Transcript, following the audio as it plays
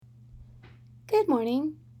Good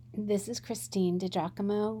morning. This is Christine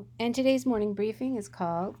DiGiacomo, and today's morning briefing is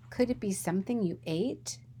called Could It Be Something You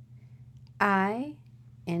Ate? I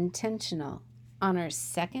Intentional on our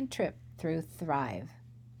second trip through Thrive.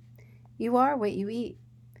 You are what you eat.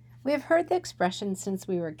 We have heard the expression since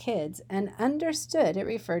we were kids and understood it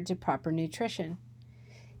referred to proper nutrition.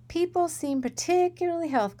 People seem particularly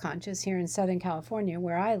health conscious here in Southern California,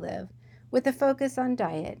 where I live, with a focus on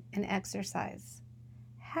diet and exercise.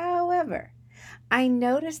 However, I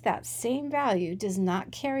notice that same value does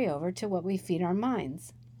not carry over to what we feed our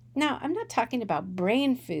minds. Now, I'm not talking about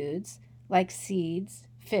brain foods like seeds,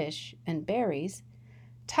 fish, and berries,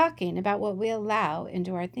 talking about what we allow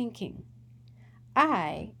into our thinking.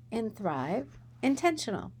 I, in Thrive,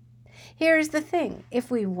 intentional. Here's the thing,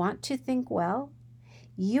 if we want to think well,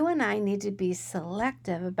 you and I need to be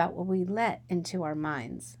selective about what we let into our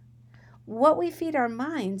minds. What we feed our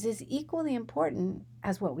minds is equally important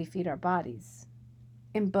as what we feed our bodies.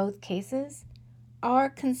 In both cases, our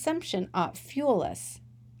consumption ought fuel us,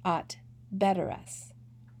 ought better us.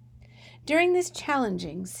 During this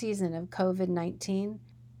challenging season of COVID-19,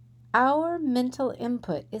 our mental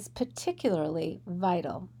input is particularly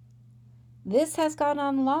vital. This has gone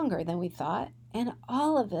on longer than we thought, and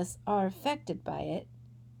all of us are affected by it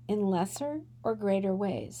in lesser or greater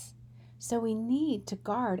ways. So we need to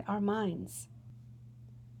guard our minds.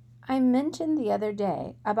 I mentioned the other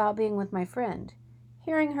day about being with my friend,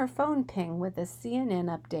 hearing her phone ping with a CNN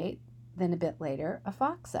update, then a bit later, a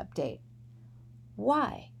Fox update.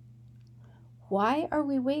 Why? Why are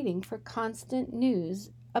we waiting for constant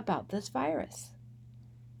news about this virus?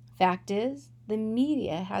 Fact is, the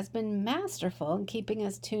media has been masterful in keeping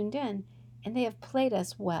us tuned in, and they have played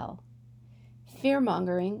us well.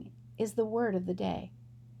 Fear-mongering is the word of the day.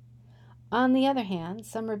 On the other hand,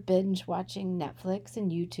 some are binge watching Netflix and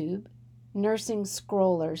YouTube, nursing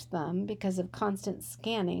scroller's thumb because of constant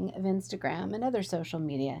scanning of Instagram and other social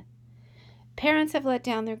media. Parents have let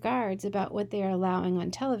down their guards about what they are allowing on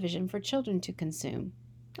television for children to consume.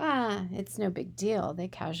 It's no big deal, they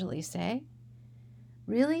casually say.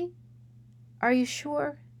 Really? Are you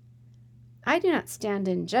sure? I do not stand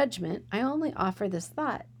in judgment. I only offer this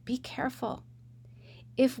thought. Be careful.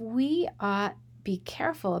 If we ought be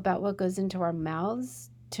careful about what goes into our mouths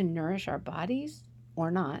to nourish our bodies or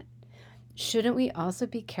not, shouldn't we also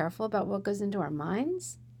be careful about what goes into our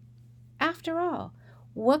minds? After all,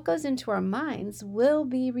 what goes into our minds will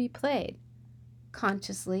be replayed,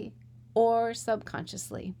 consciously or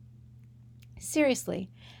subconsciously. Seriously,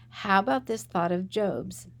 how about this thought of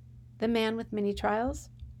Job's, the man with many trials?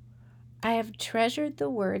 I have treasured the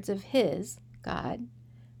words of his, God,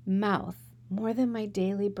 mouth more than my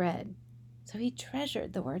daily bread. So he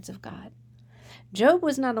treasured the words of God. Job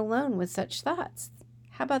was not alone with such thoughts.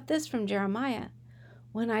 How about this from Jeremiah?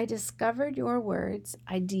 When I discovered your words,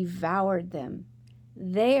 I devoured them.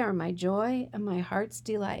 They are my joy and my heart's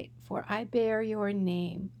delight, for I bear your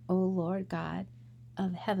name, O Lord God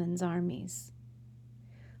of heaven's armies.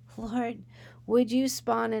 Lord, would you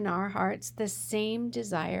spawn in our hearts the same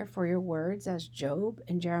desire for your words as Job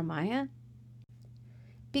and Jeremiah?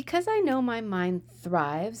 Because I know my mind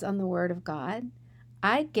thrives on the Word of God,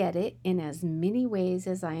 I get it in as many ways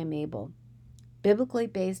as I am able. Biblically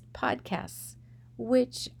based podcasts,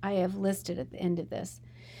 which I have listed at the end of this.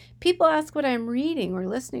 People ask what I'm reading or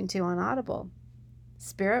listening to on Audible.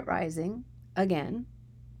 Spirit Rising, again.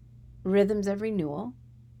 Rhythms of Renewal.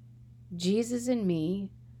 Jesus and Me,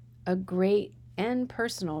 a great and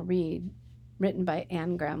personal read written by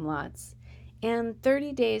Anne Graham Lotz. And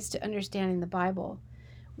 30 Days to Understanding the Bible,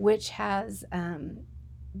 which has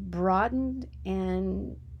broadened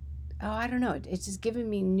and, it's just given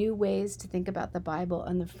me new ways to think about the Bible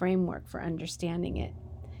and the framework for understanding it.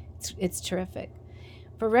 It's terrific.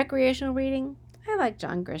 For recreational reading, I like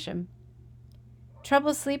John Grisham.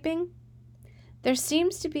 Trouble sleeping? There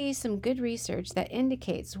seems to be some good research that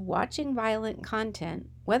indicates watching violent content,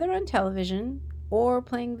 whether on television or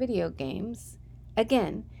playing video games,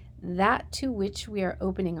 again, that to which we are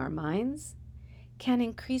opening our minds, can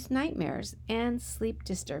increase nightmares and sleep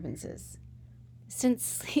disturbances. Since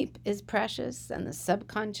sleep is precious and the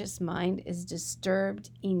subconscious mind is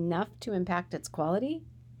disturbed enough to impact its quality,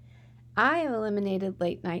 I have eliminated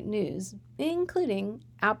late night news, including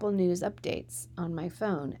Apple News updates on my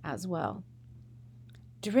phone as well.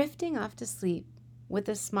 Drifting off to sleep with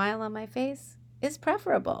a smile on my face is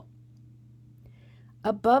preferable.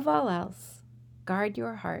 Above all else, guard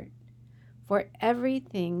your heart, for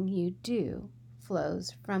everything you do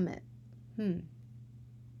flows from it.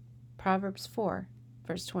 Proverbs 4,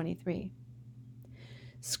 verse 23.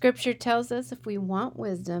 Scripture tells us if we want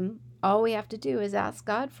wisdom, all we have to do is ask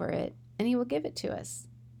God for it, and He will give it to us.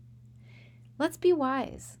 Let's be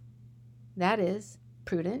wise. That is,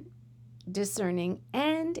 prudent, discerning,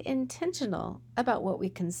 and intentional about what we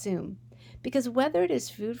consume. Because whether it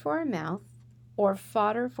is food for our mouth or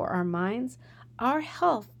fodder for our minds, our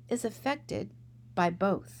health is affected by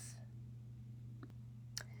both.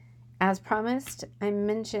 As promised, I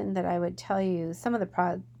mentioned that I would tell you some of the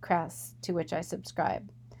podcasts to which I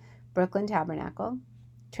subscribe. Brooklyn Tabernacle,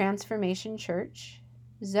 Transformation Church,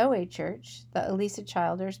 Zoe Church, the Elisa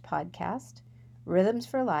Childers podcast, Rhythms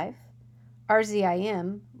for Life,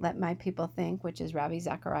 RZIM, Let My People Think, which is Ravi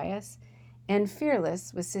Zacharias, and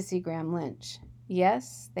Fearless with Sissy Graham Lynch.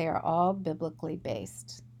 Yes, they are all biblically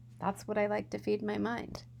based. That's what I like to feed my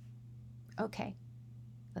mind. Okay,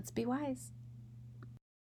 let's be wise.